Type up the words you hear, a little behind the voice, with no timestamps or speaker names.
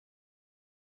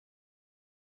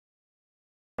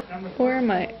Where am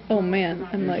I? Oh man,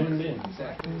 I'm like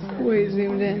way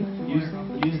zoomed in.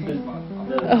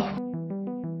 Oh.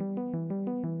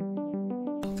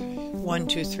 1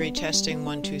 2 3 testing,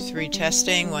 1 2 3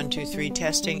 testing, 1 2 3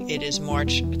 testing. It is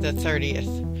March the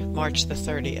 30th. March the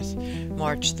 30th.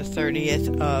 March the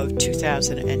 30th of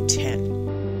 2010.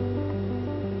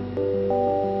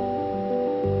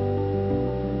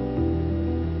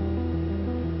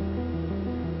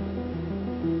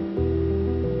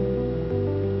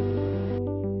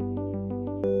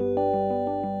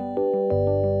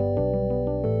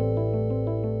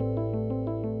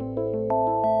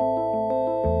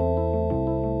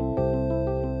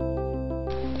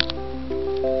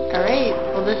 Alright,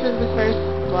 well this is the first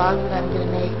vlog that I'm going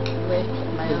to make with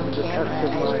my own camera. I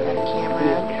just got a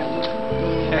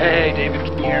camera. Hey,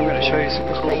 David here. I'm going to show you some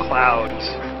cool clouds.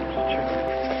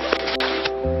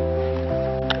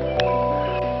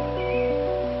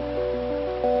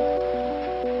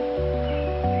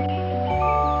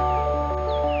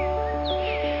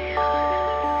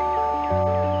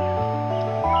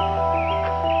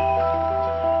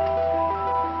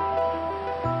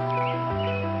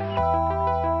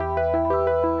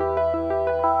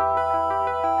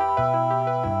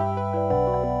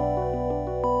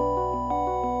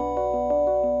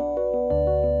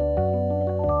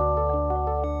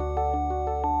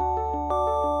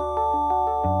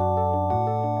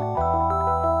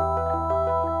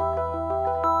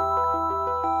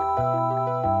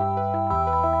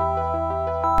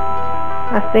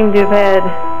 I seem to have had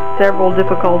several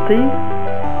difficulties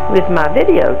with my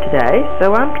video today,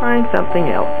 so I'm trying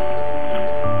something else.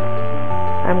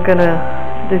 I'm going to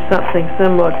do something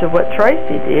similar to what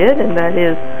Tracy did, and that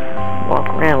is walk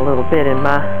around a little bit in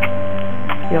my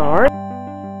yard.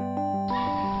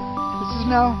 This is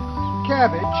now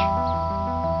cabbage.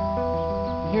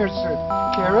 Here's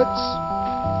carrots.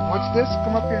 What's this?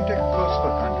 Come up here and take a close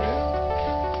look under it.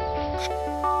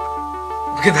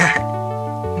 Look at that.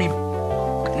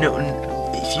 No,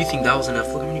 if you think that was enough,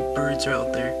 look how many birds are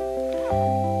out there.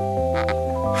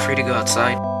 Free to go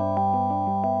outside.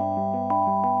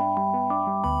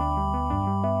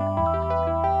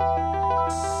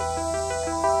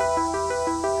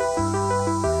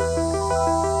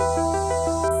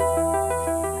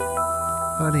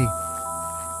 Buddy.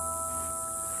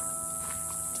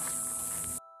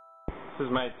 This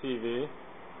is my TV.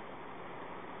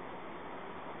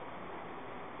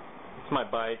 It's my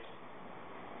bike.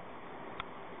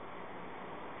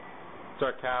 It's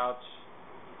our couch.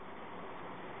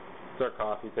 It's our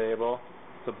coffee table.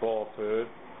 It's a bowl of food.